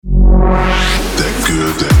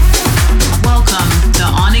Welcome to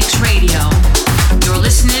Onyx Radio. You're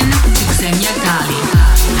listening to Xenia Gali.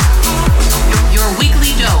 Your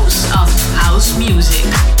weekly dose of house music.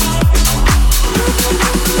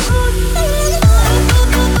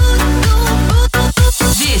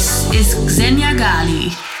 This is Xenia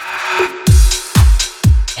Gali.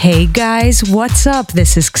 Hey guys, what's up?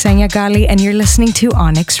 This is Xenia Gali and you're listening to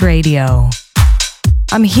Onyx Radio.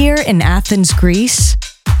 I'm here in Athens, Greece,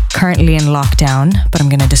 currently in lockdown, but I'm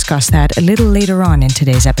going to discuss that a little later on in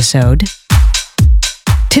today's episode.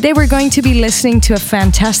 Today we're going to be listening to a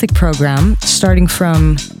fantastic program, starting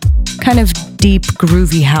from kind of deep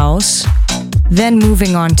groovy house, then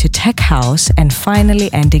moving on to tech house, and finally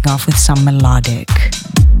ending off with some melodic.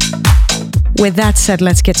 With that said,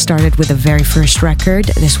 let's get started with the very first record.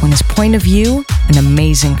 This one is Point of View, an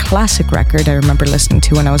amazing classic record I remember listening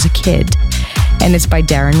to when I was a kid, and it's by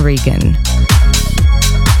Darren Regan.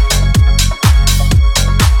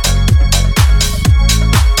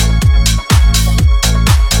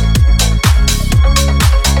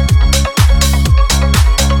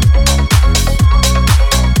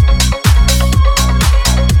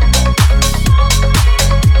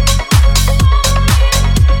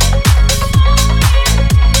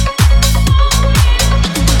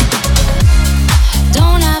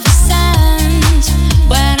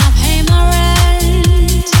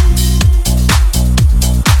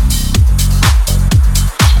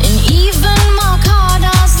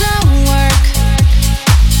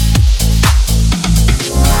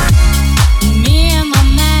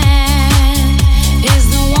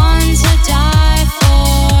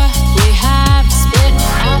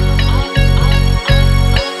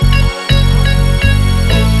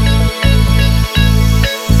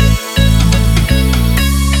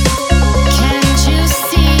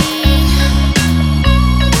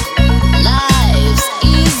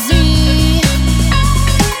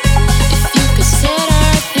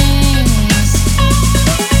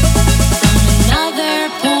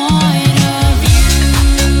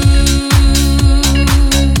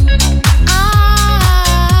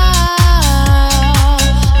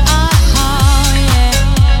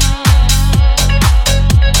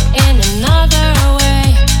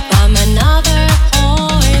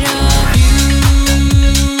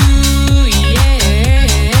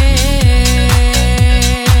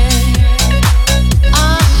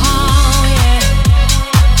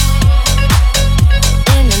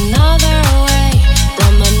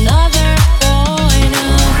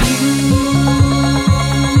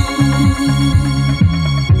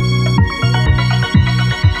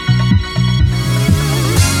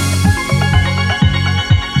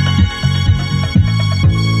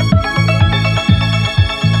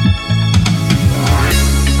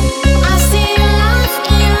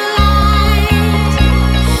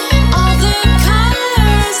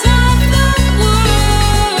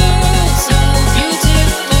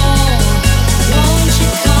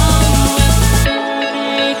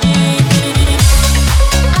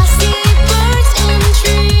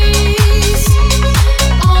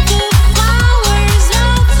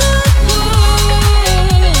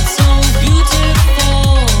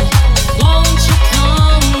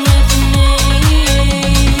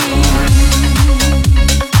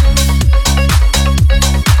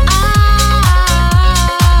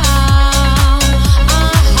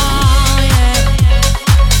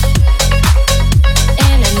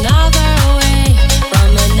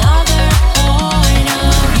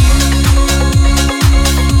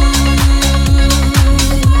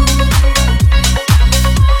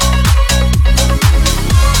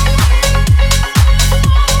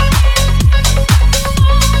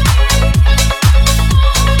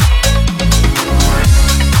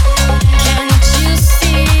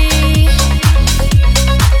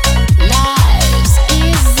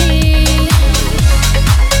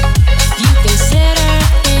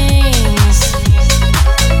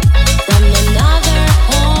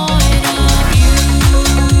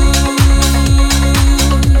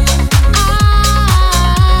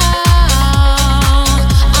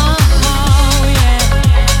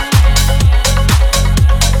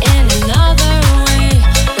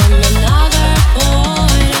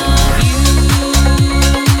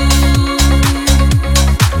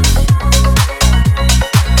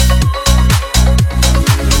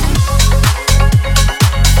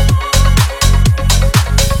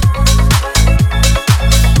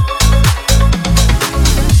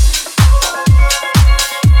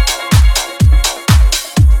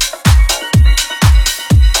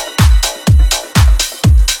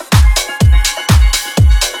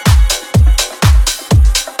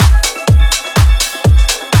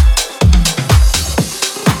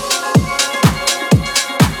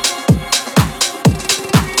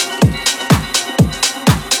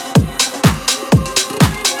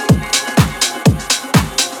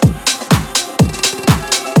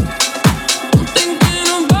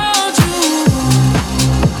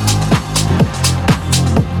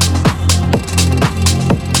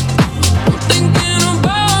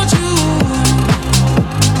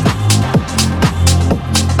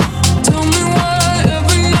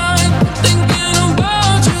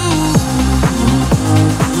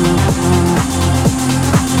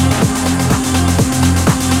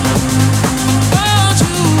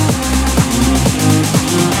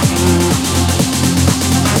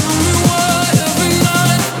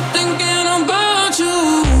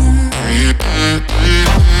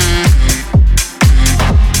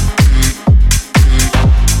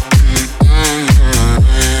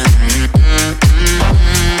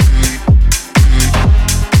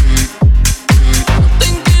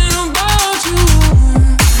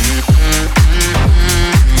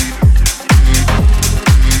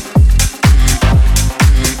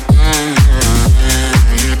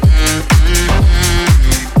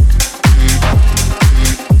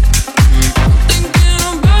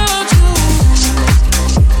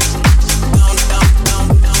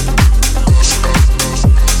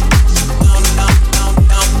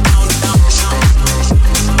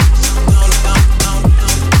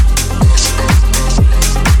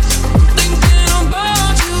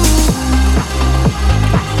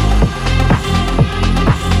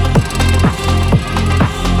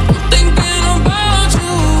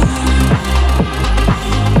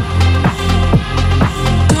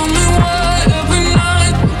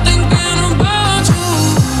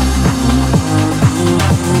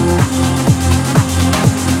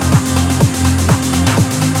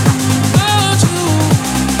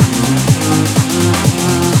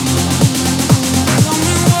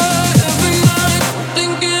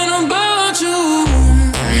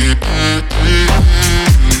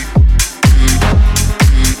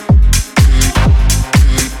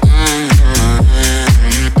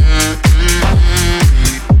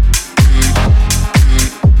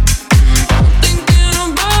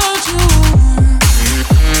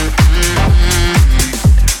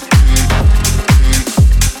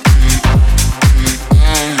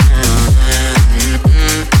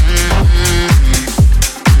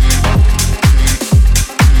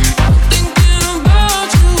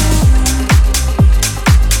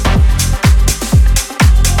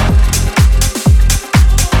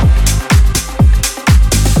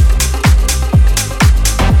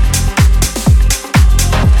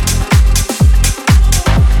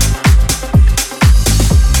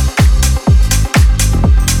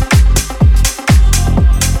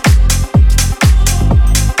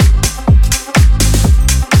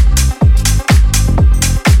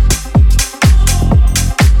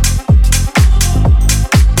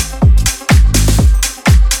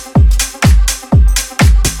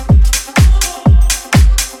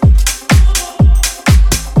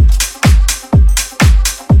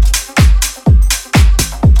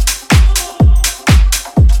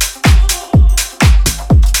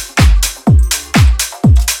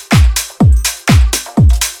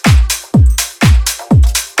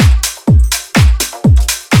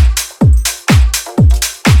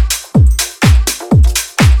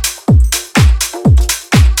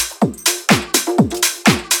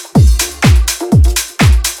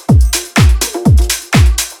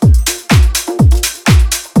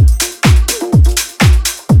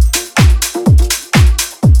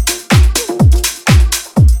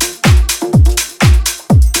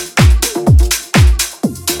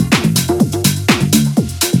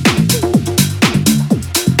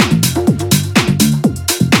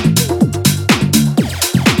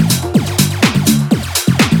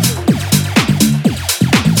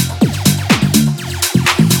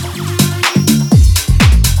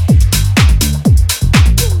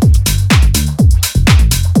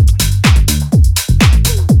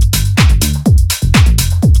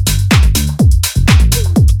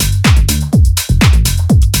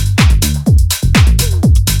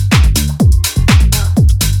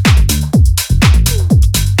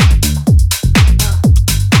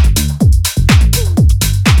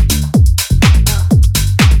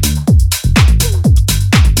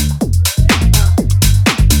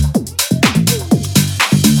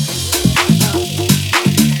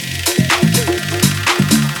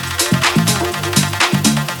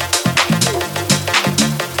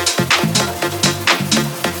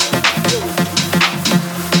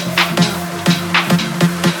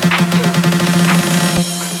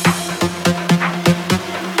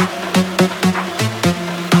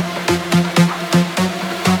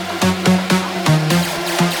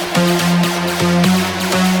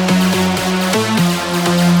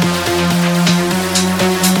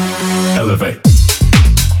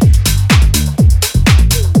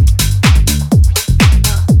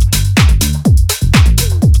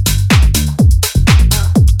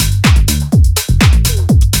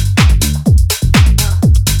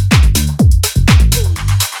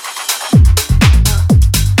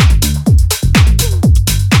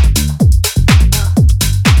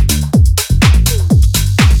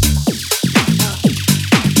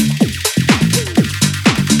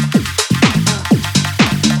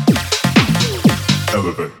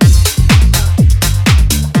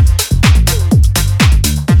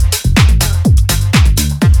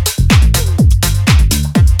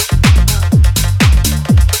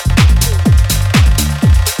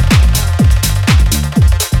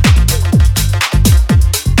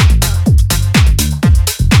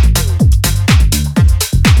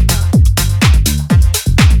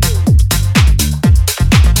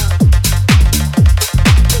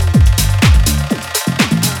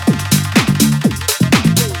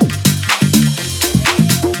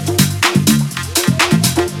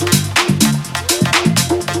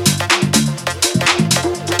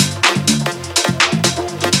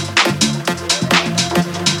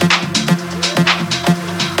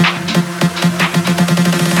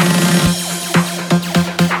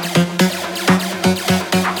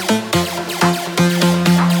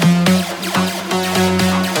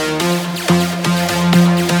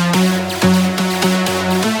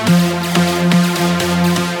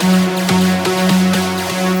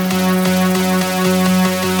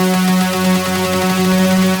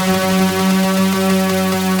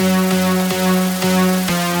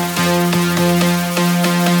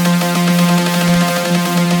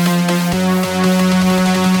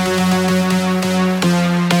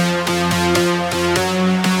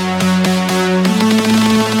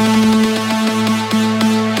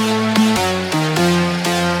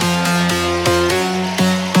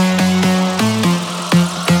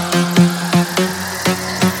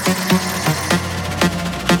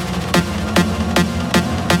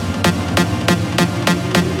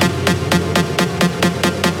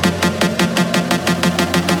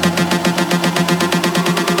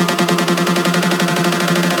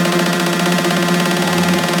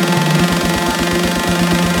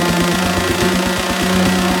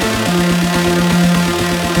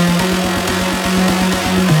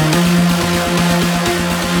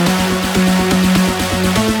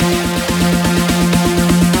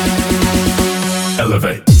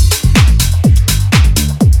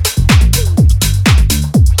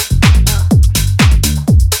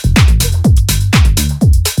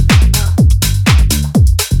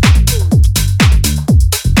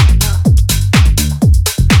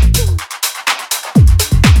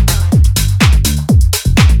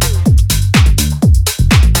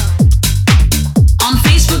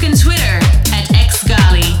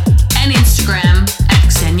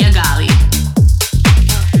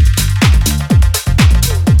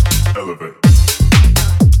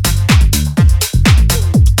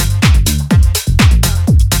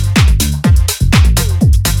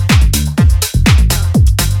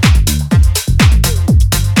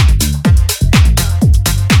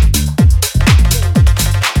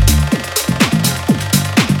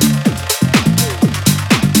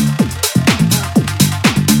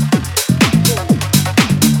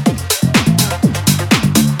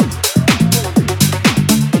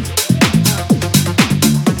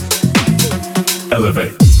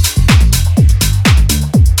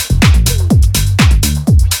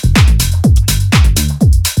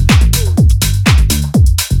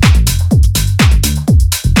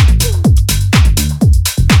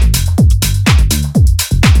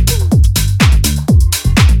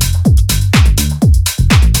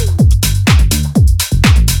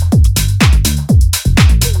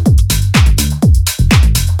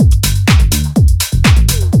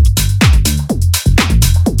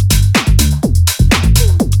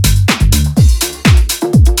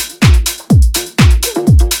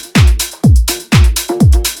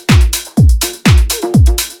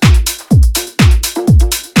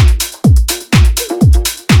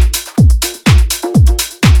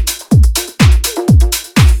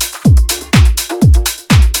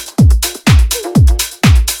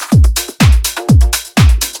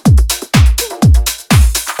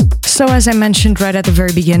 So as I mentioned right at the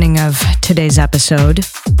very beginning of today's episode,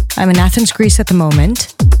 I'm in Athens, Greece at the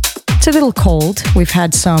moment. It's a little cold. We've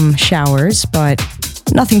had some showers, but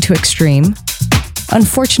nothing too extreme.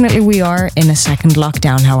 Unfortunately, we are in a second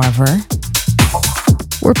lockdown, however.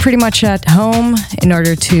 We're pretty much at home. In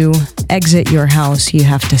order to exit your house, you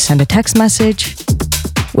have to send a text message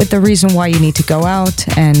with the reason why you need to go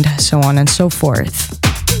out and so on and so forth.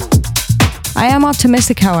 I am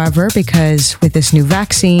optimistic, however, because with this new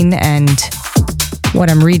vaccine and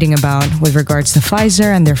what I'm reading about with regards to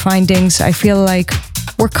Pfizer and their findings, I feel like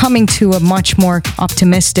we're coming to a much more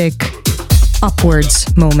optimistic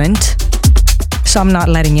upwards moment. So I'm not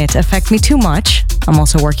letting it affect me too much. I'm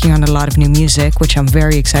also working on a lot of new music, which I'm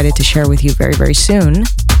very excited to share with you very, very soon.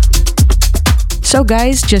 So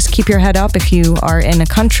guys, just keep your head up if you are in a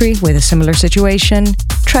country with a similar situation.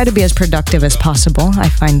 Try to be as productive as possible. I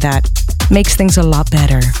find that makes things a lot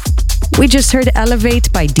better. We just heard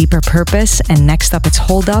Elevate by Deeper Purpose, and next up it's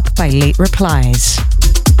Hold Up by Late Replies.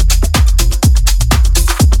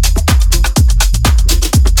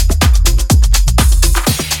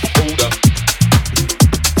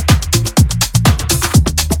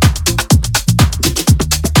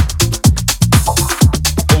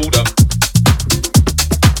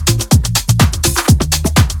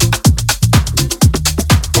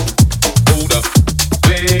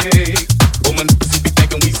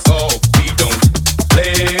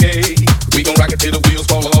 Till the wheels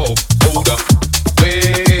fall off. Hold up,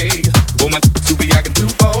 wait, woman, to be I can do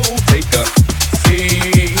both. Take a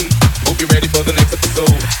seat. Hope you're ready for the next episode.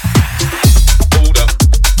 Hold up.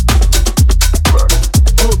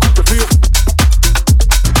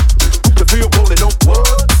 The feel rolling on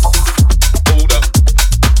what? Hold up.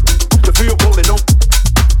 The feel rolling on.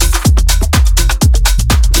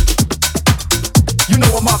 You know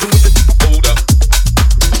I'm mopping with the. Hold up.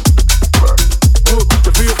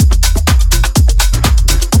 The feel.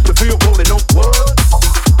 The feel rolling on what?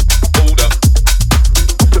 Hold up.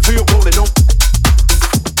 The feel rolling on.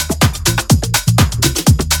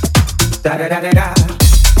 Da da da da da.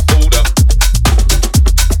 Hold up.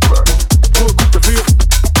 The feel.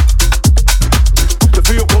 The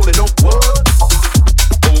feel rolling on what?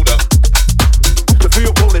 Hold up. The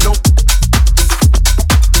feel rolling on.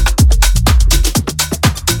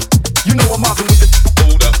 You know I'm mopping with the.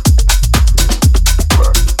 Hold up.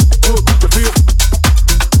 The feel.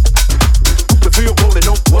 The feel rolling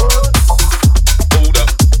on what? Hold up.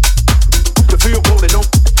 The feel rolling on.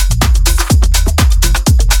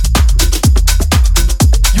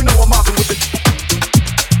 You know I'm mopping with it.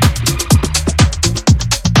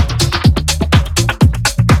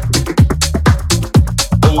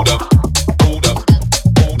 Hold up. Hold up. Hold up.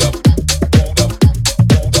 Hold up. Hold up. Hold up.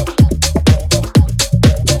 Hold up. Hold up.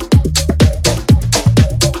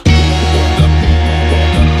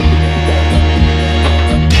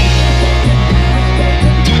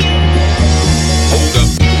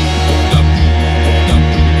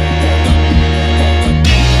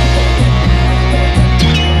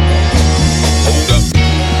 Hold up.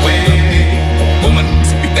 Wait, woman,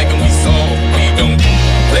 we thinking we soft, we don't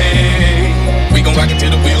play. We gon' rock it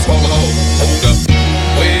till the wheels fall off. Hold up.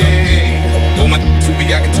 Wait, woman, to be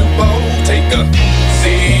I can do both. Take a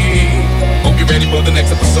seat. Hope you're ready for the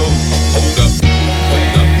next episode. Hold up.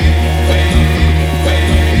 Hold up. Wait, wait, wait,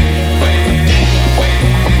 wait, wait,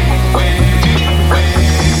 wait.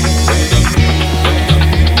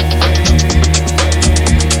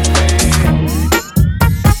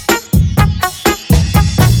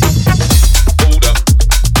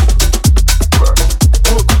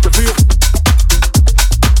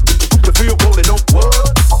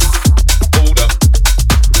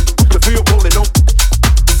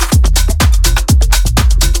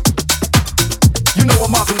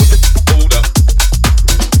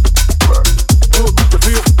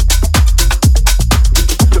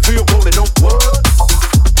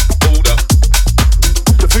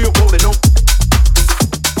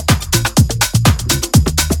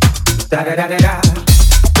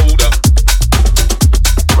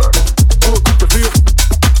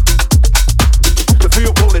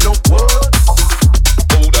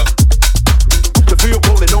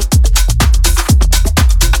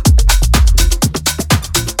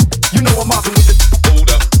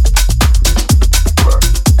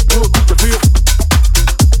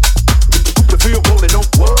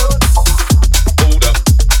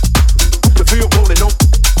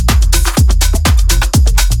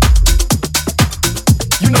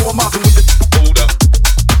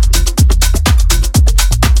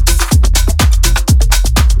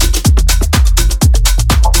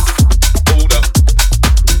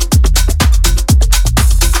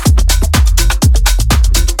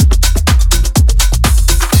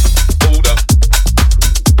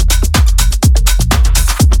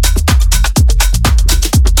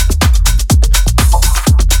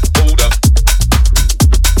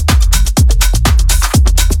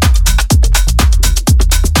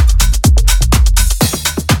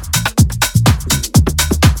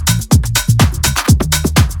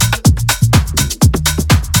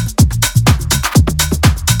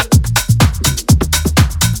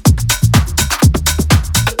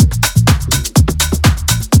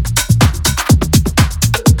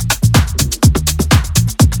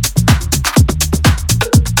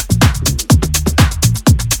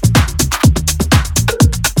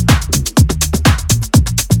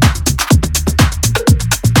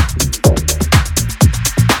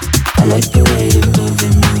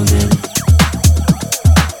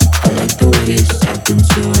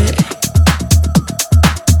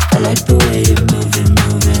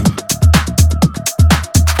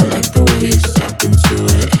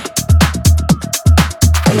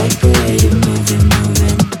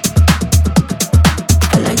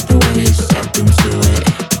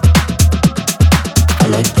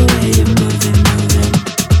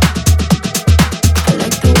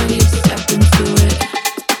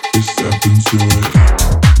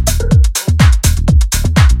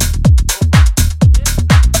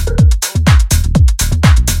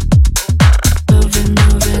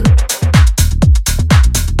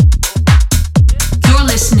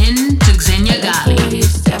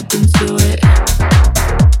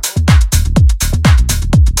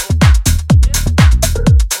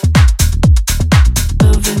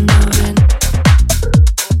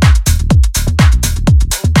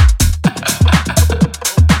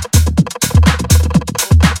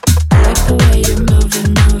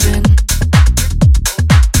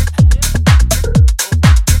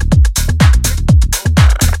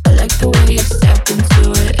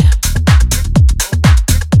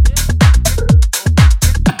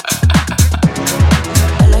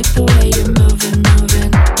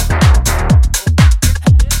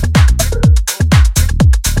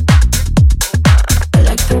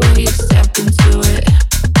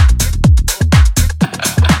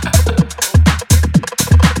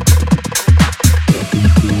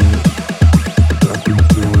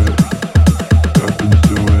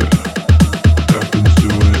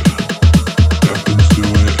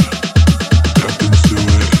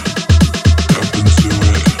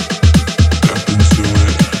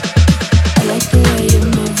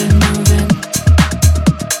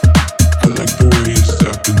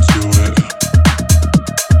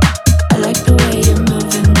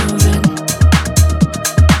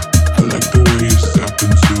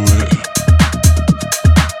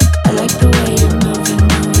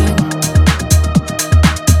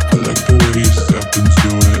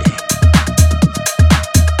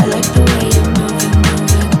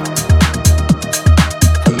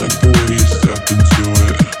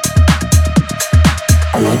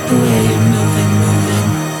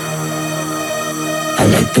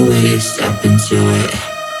 into it.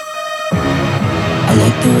 I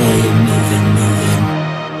like the way you're moving, moving.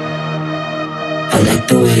 I like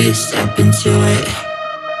the way you step into it.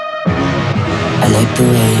 I like the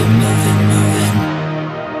way you're moving, moving.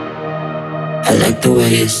 I like the way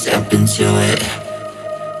you step into it.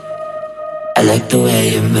 I like the way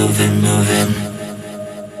you're moving, moving.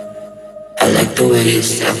 I like the way you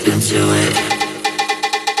step into it.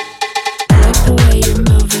 I like the way you're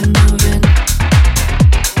moving, moving.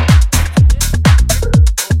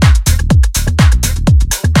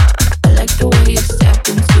 I like the way you step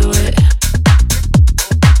into it.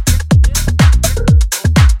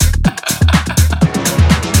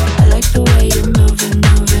 I like the way you're moving,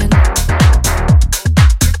 moving.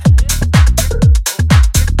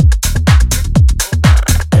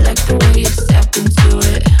 I like the way you step into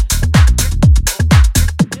it.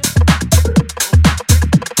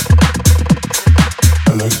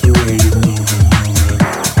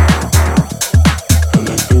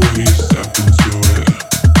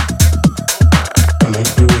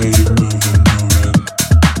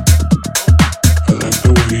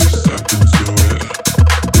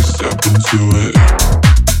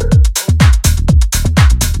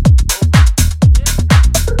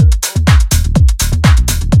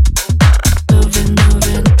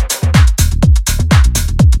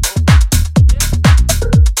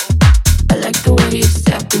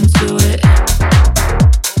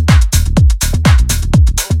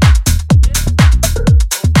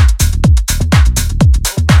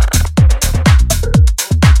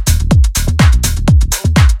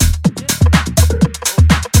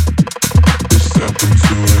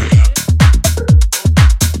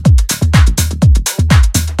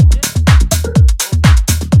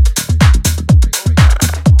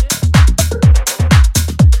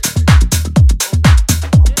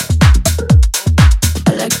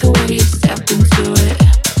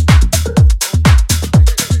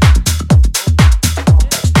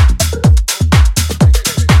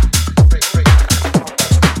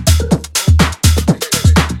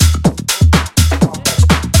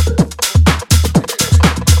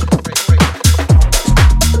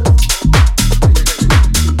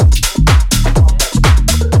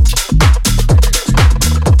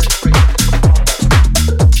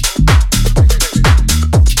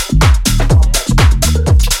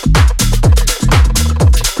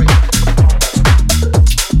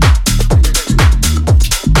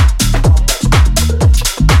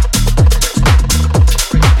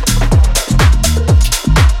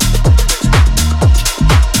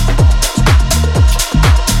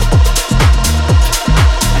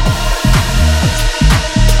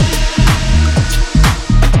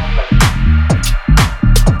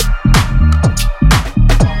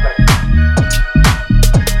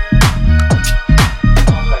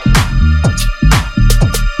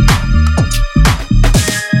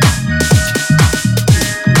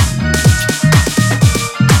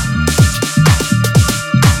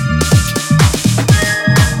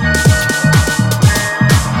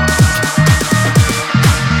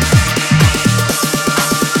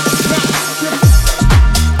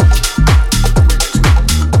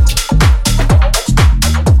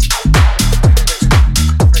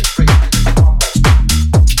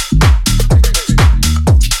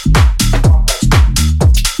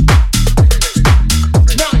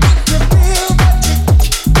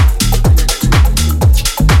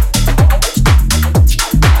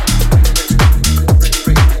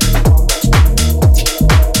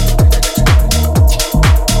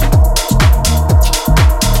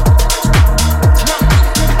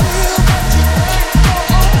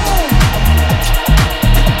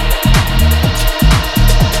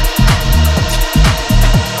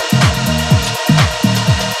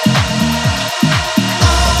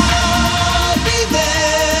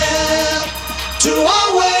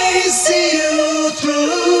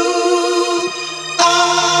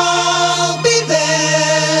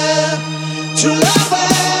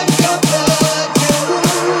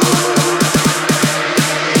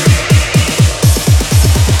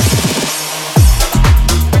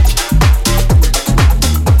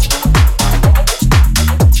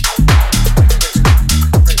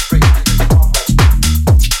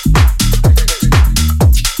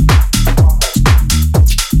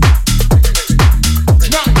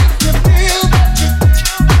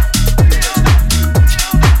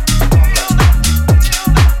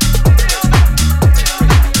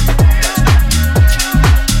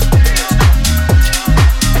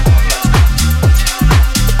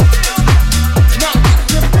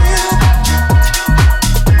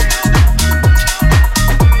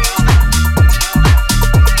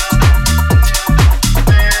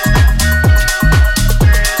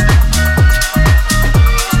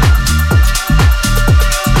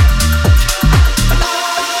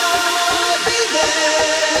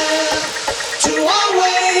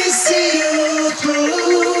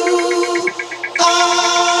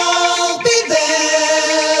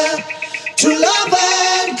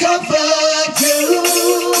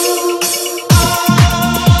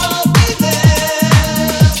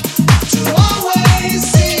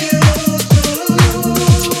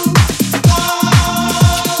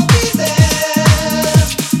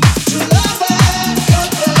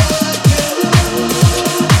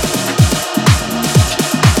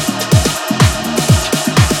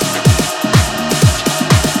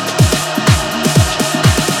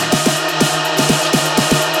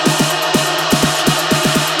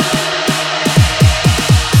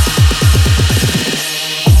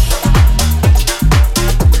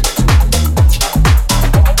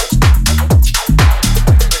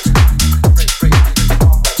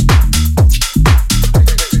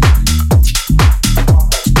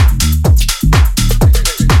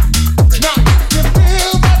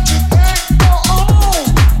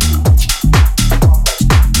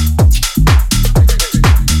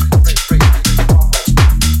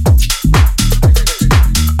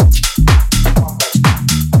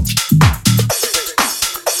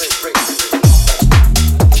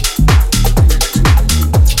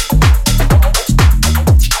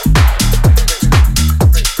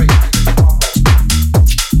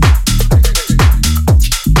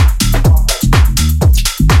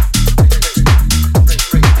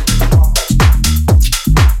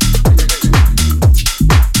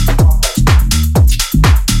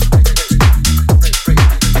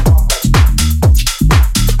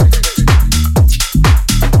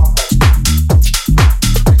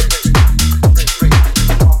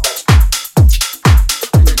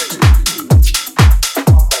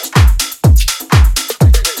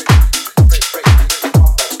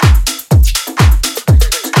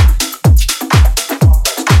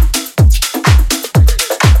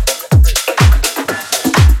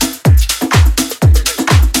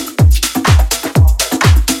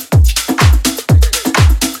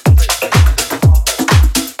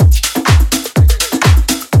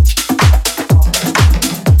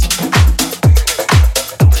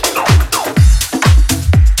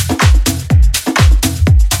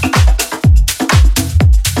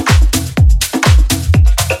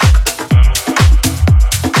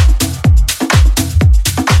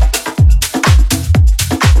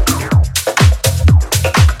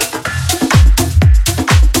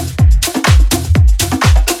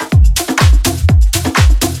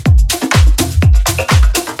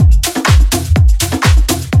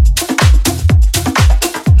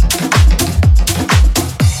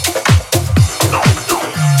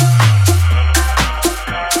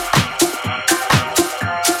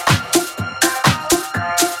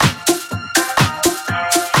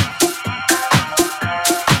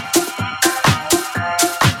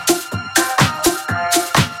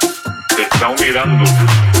 están mirando.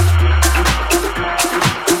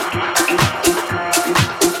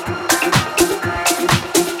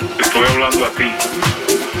 Estoy hablando a ti.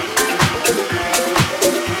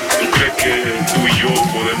 ¿Tú crees que tú y yo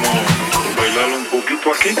podemos bailar un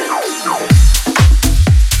poquito aquí?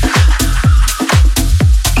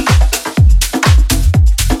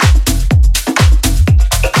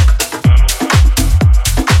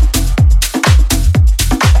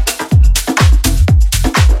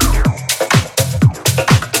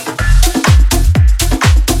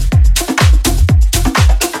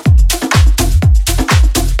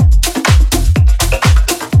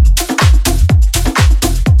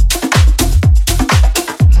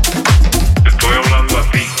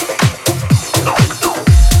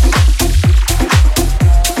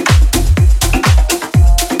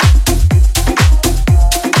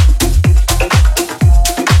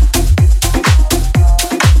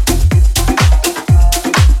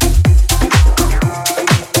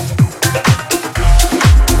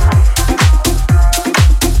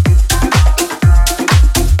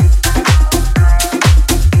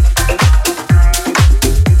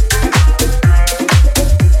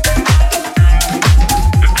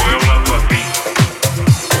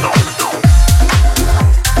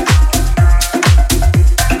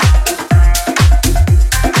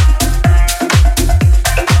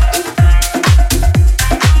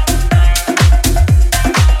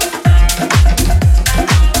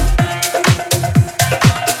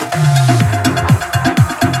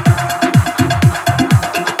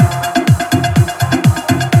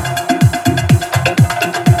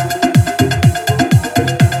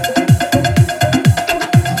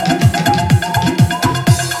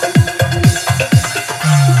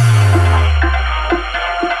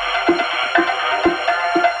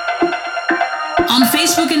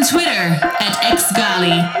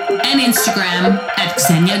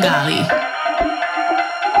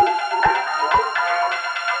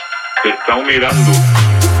 Te están mirando.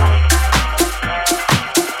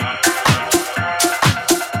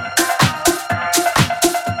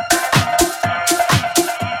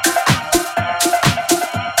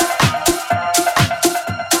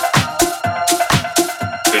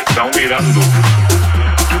 Te están mirando.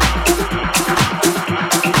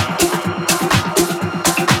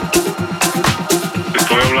 Te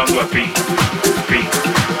estoy hablando a ti. Sí,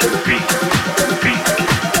 sí, sí.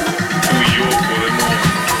 Tú y yo podemos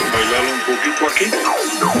bailar un poquito aquí.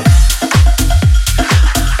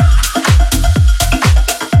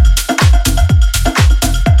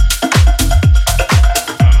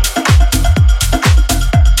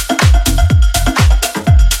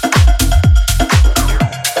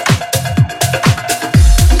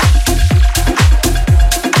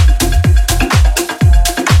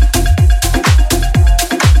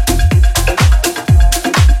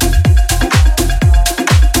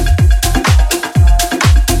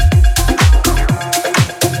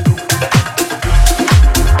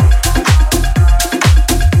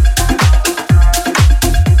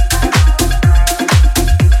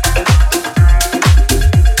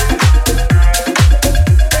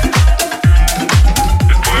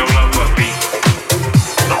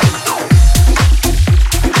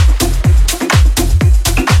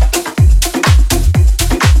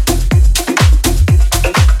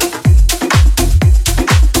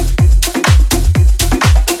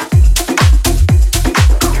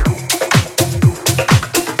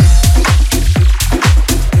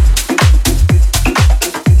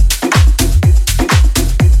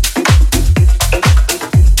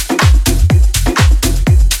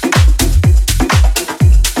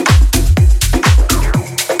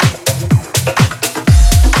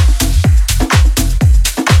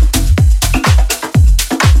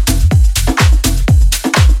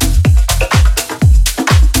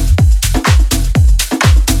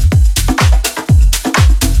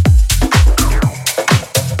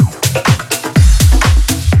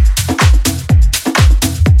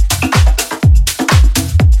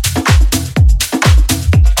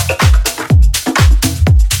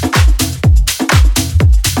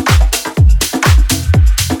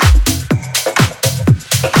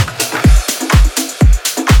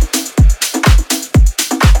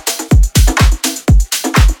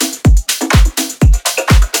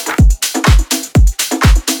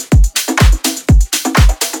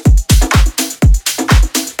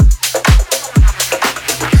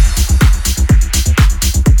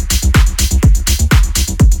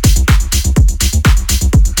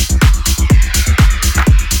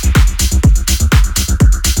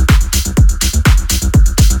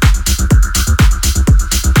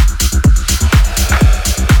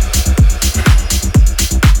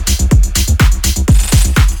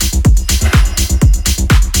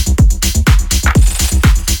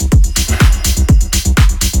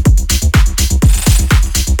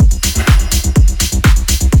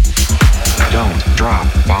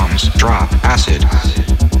 bombs drop acid.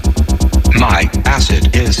 My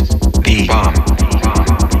acid is the bomb.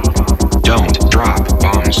 Don't drop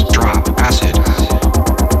bombs, drop acid.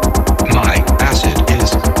 My acid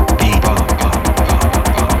is the bomb.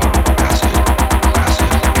 Acid,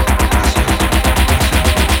 acid, acid.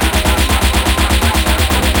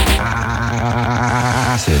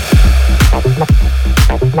 Acid.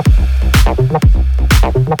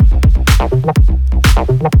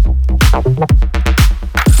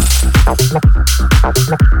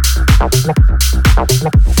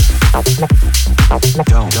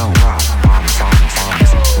 Don't drop bombs, bombs,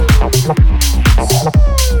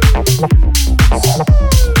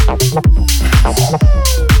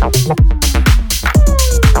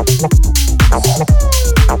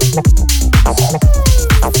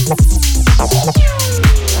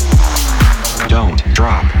 Don't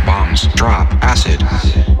drop bombs, drop acid.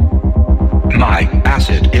 My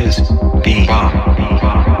acid is the bomb.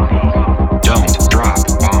 Don't drop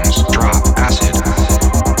bombs, drop acid.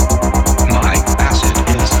 My acid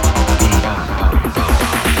is the bomb.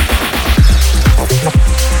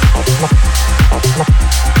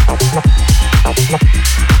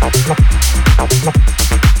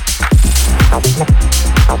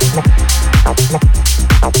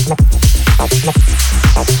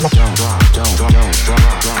 Don't drop.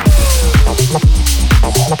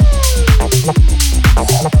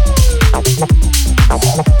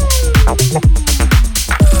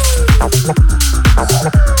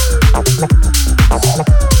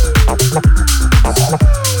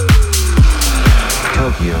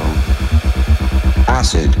 Tokyo,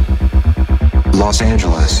 acid. Los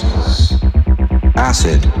Angeles,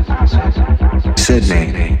 acid.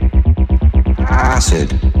 Sydney,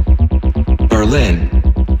 acid. Berlin,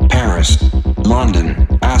 Paris, London,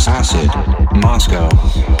 acid. Moscow,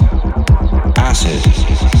 acid.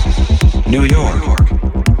 New York,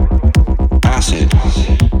 acid.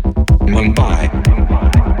 Mumbai,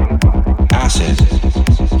 acid.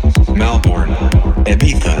 Melbourne,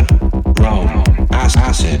 Ibiza, Rome,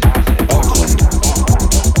 acid. Auckland,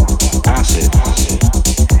 acid.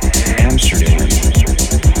 Amsterdam,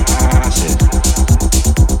 acid.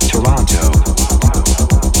 Toronto,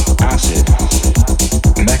 acid.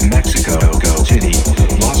 Mexico City,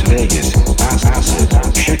 Las Vegas, acid.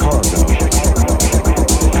 Chicago,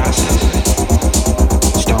 acid.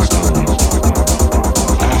 Stockholm,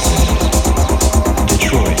 acid.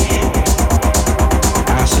 Detroit,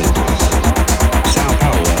 acid. Sao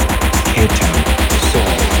Paulo, Cape Town,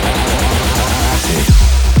 Seoul, acid.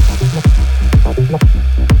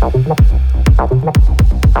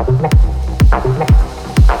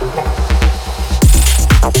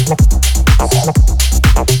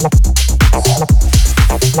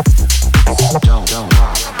 Don't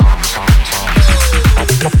rock, bombs.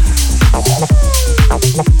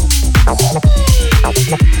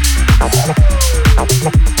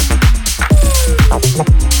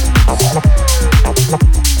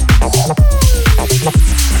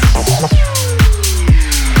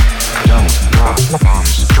 Don't drop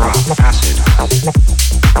bombs, drop acid.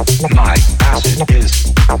 My acid is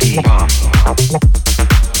the bomb.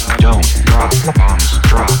 Don't drop bombs,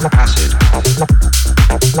 drop acid.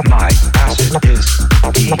 My acid is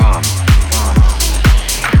the bomb.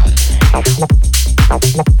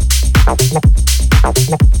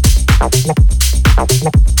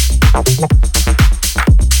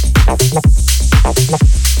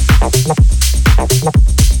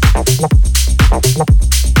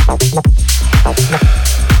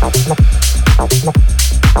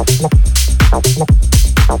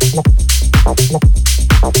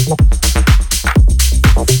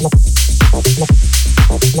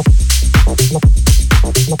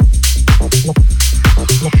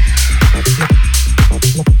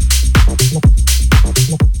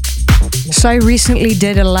 So I recently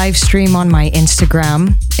did a live stream on my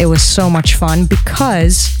Instagram. It was so much fun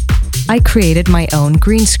because I created my own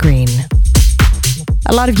green screen.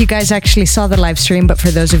 A lot of you guys actually saw the live stream, but for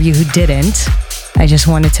those of you who didn't, I just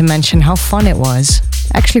wanted to mention how fun it was.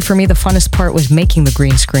 Actually, for me, the funnest part was making the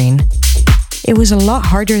green screen. It was a lot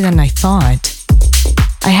harder than I thought.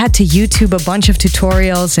 I had to YouTube a bunch of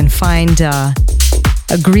tutorials and find a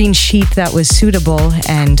green sheet that was suitable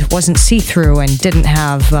and wasn't see-through and didn't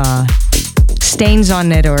have stains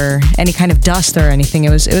on it or any kind of dust or anything. It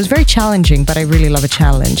was very challenging, but I really love a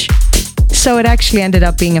challenge. So it actually ended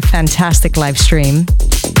up being a fantastic live stream.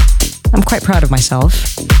 I'm quite proud of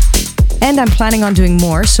myself. And I'm planning on doing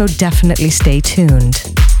more, so definitely stay tuned.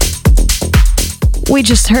 We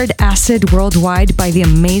just heard Acid Worldwide by the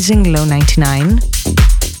amazing Low 99.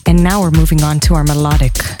 And now we're moving on to our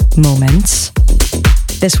melodic moments.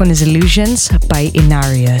 This one is Illusions by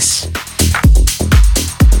Inarius.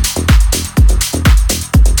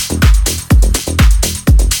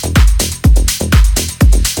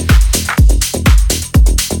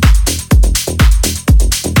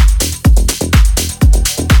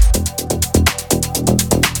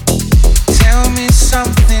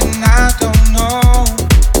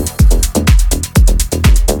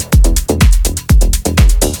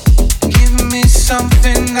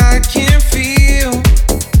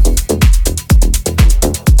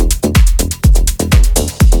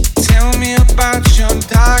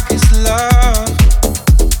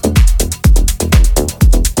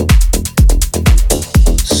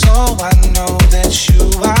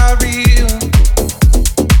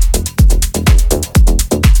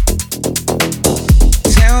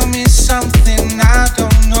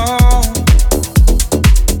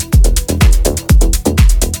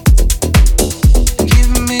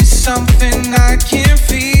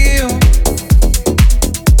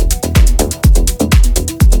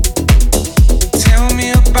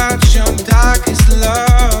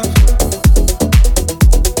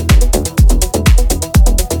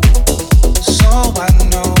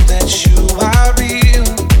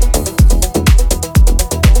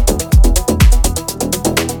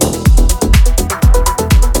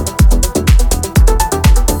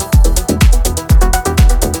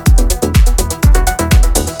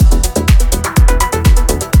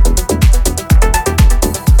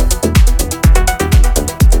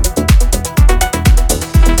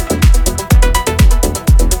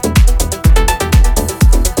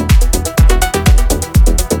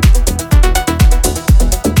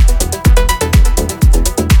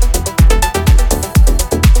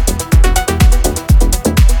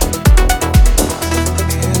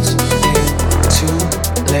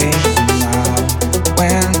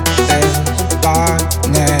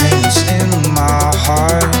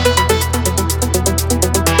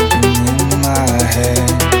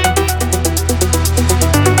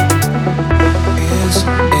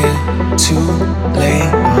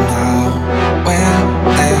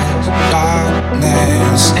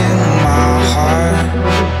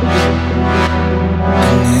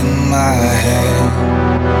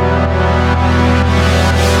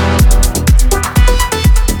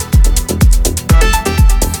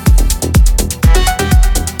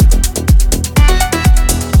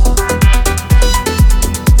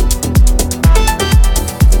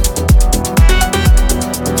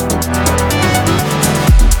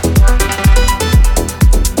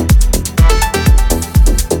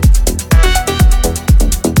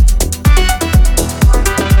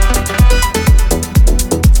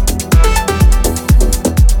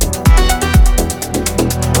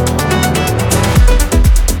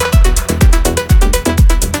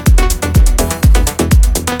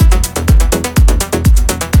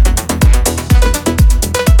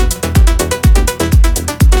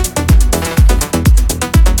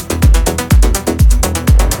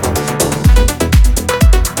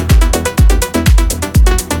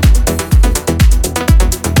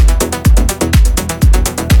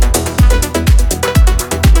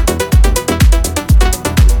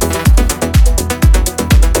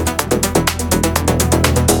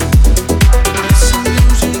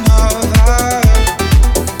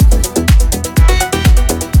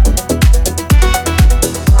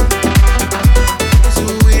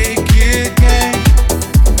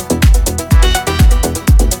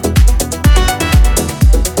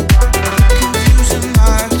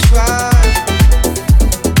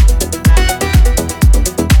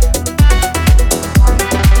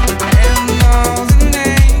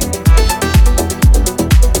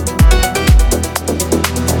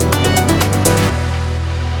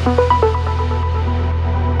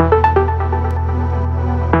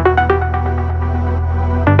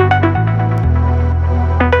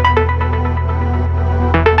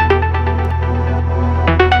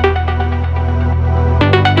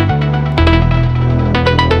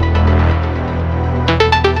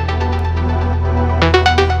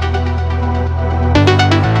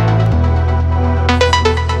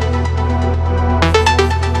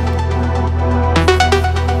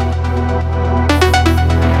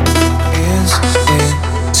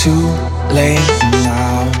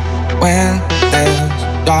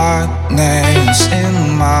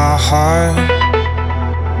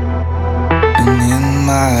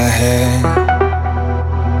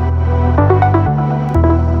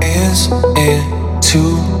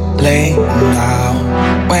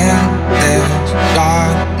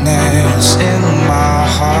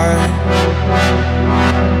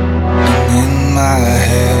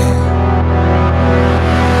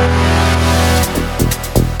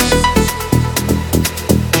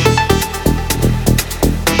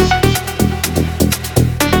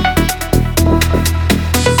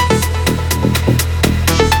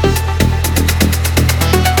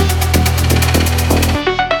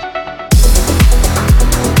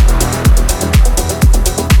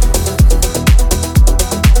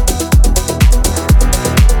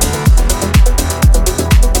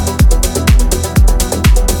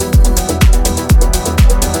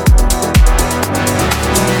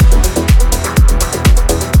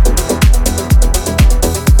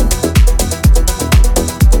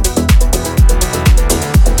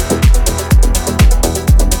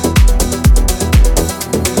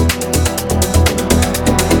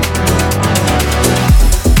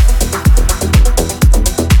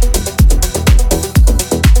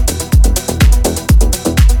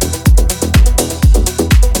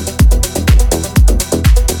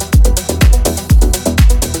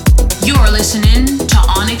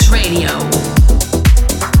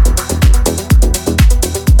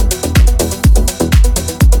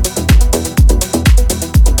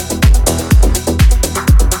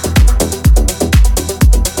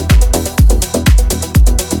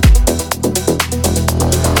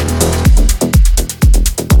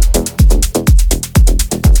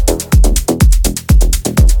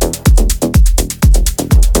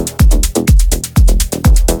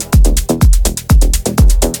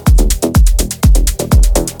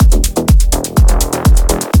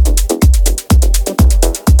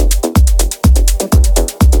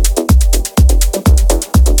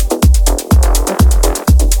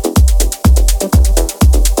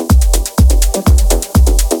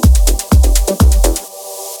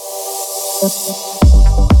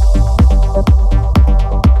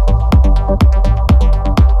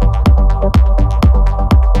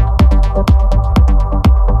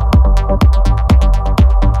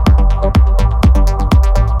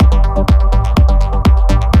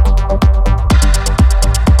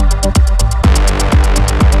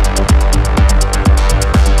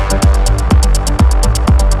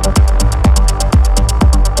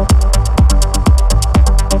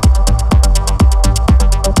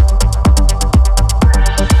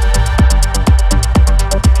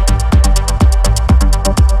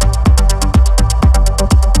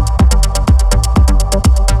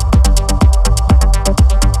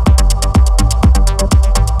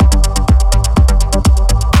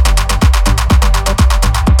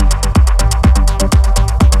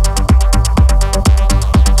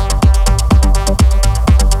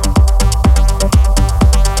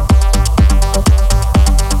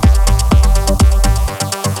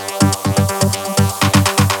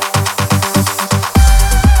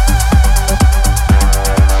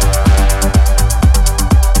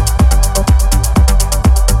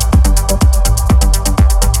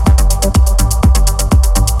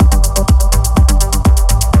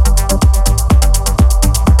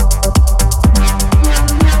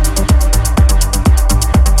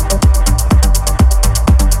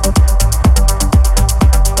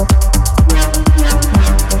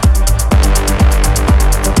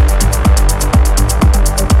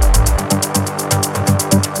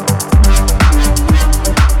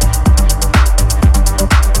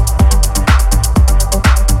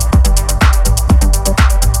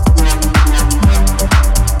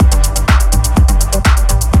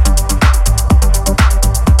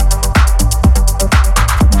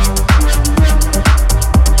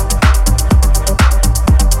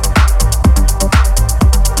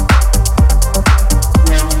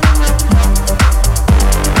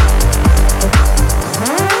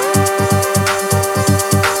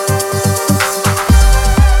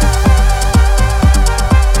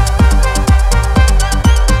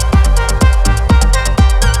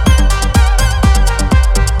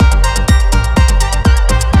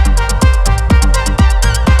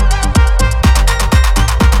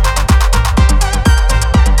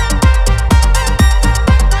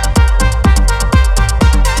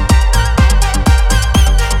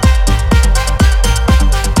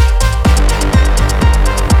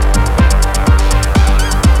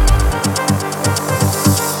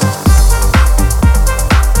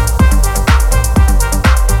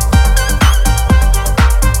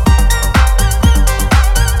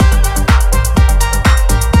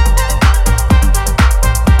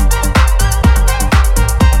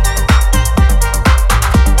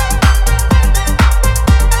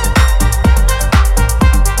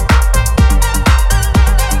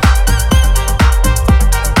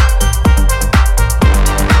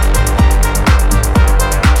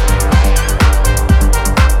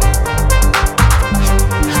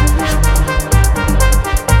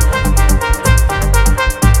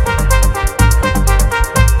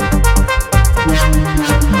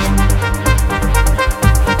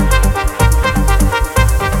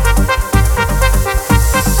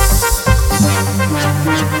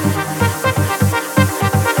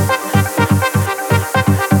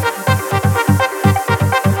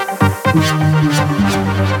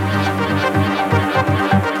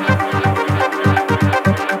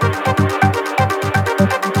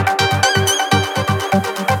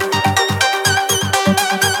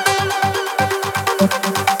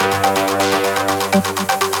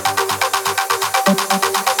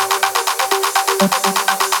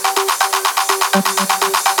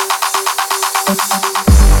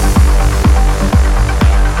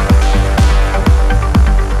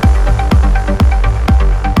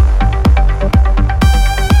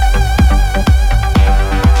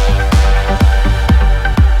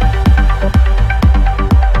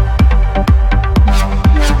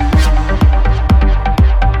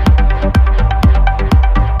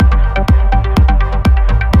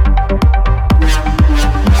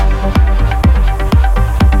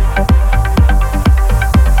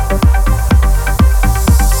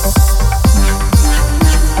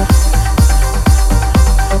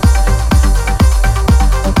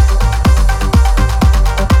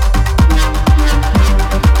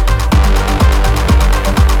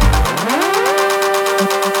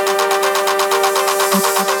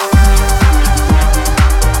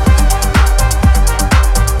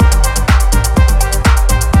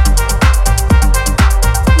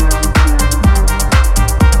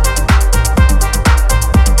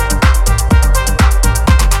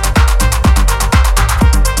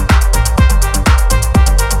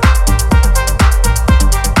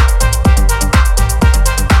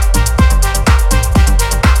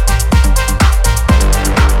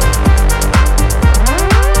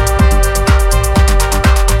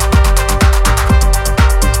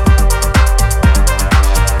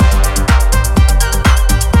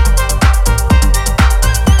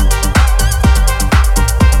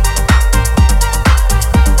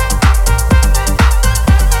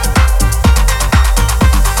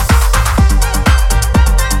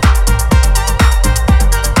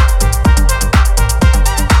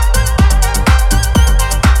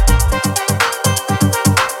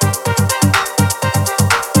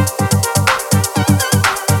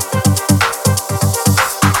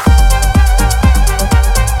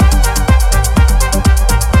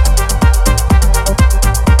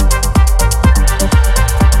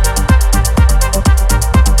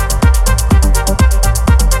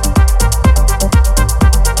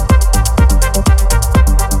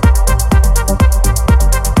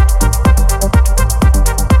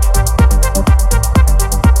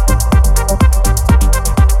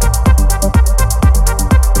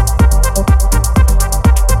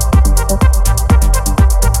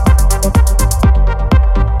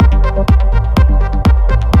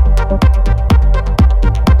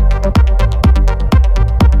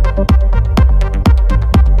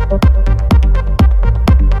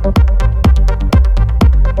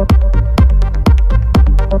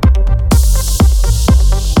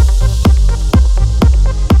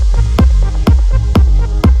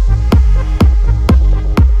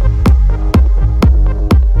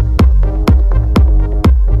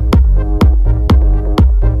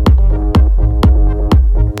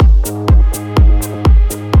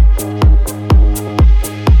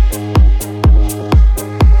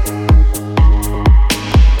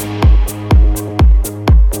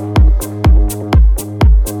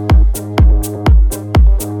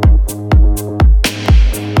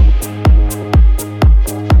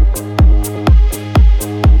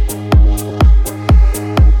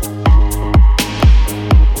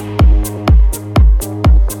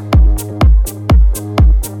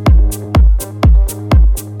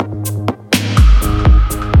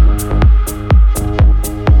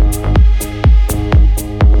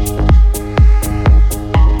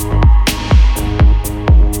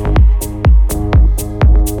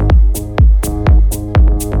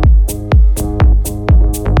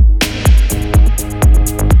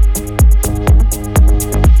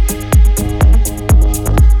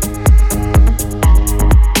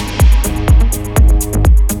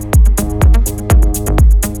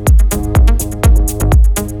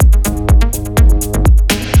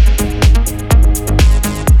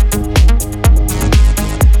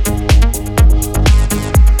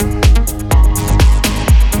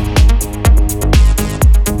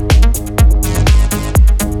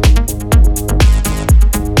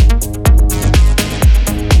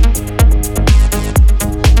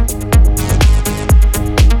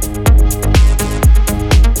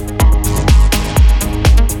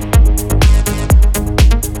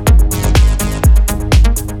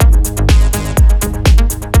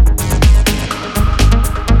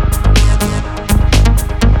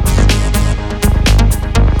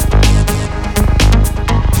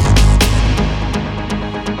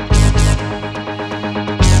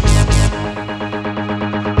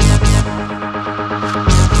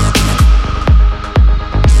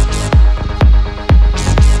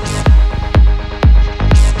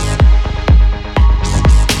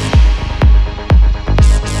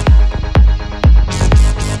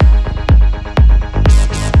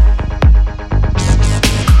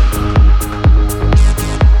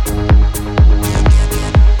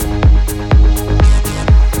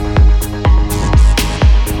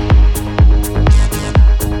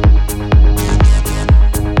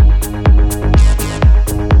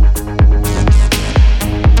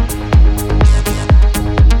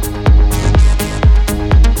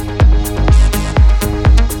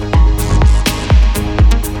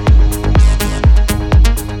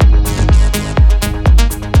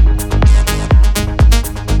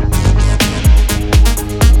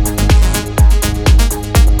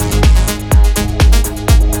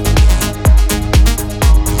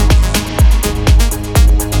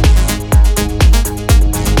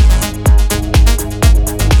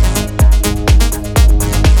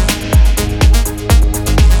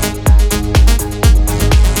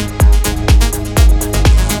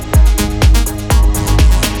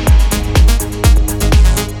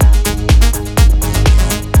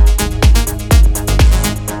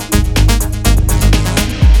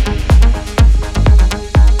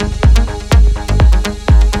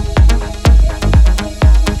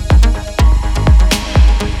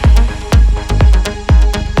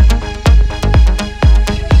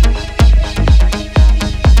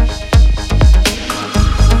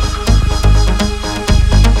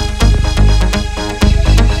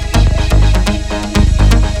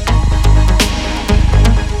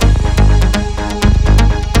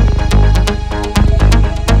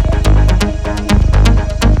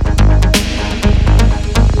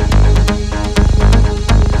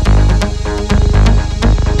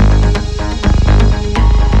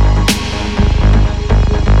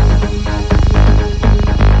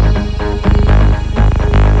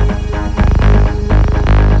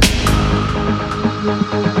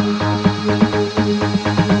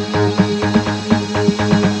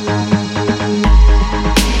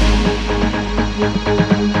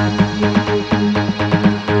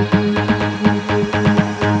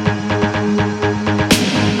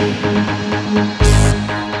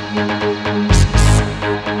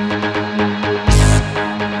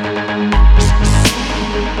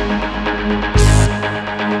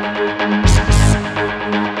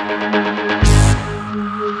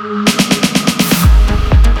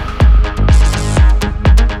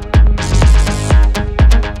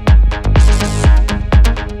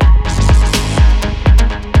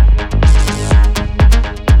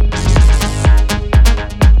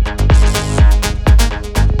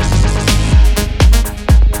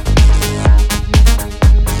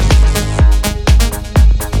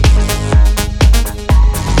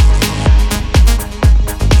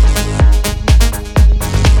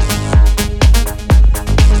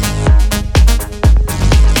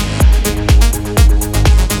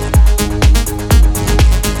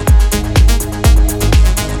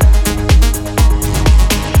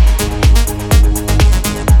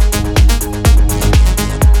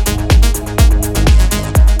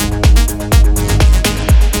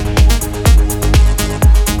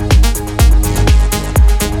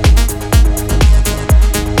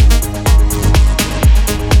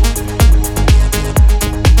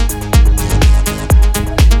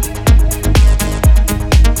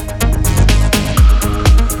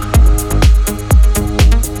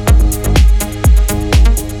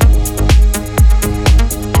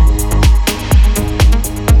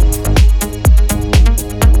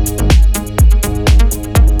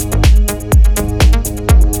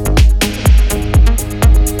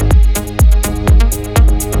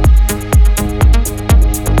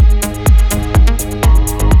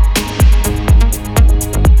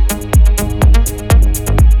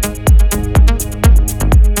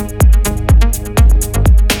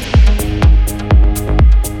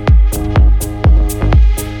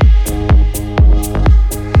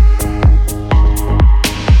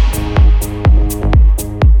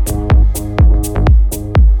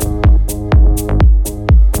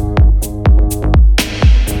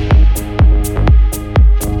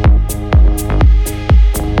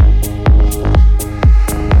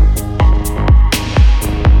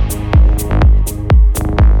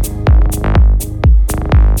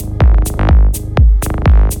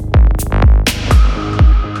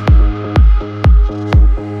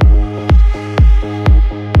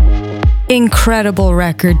 Incredible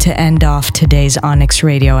record to end off today's Onyx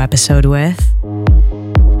Radio episode with.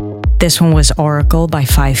 This one was Oracle by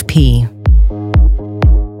 5P.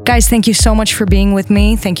 Guys, thank you so much for being with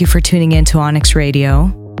me. Thank you for tuning in to Onyx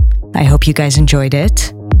Radio. I hope you guys enjoyed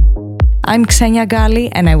it. I'm Xenia Ghali,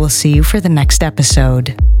 and I will see you for the next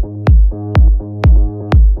episode.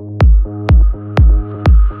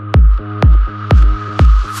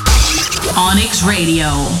 Onyx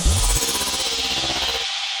Radio.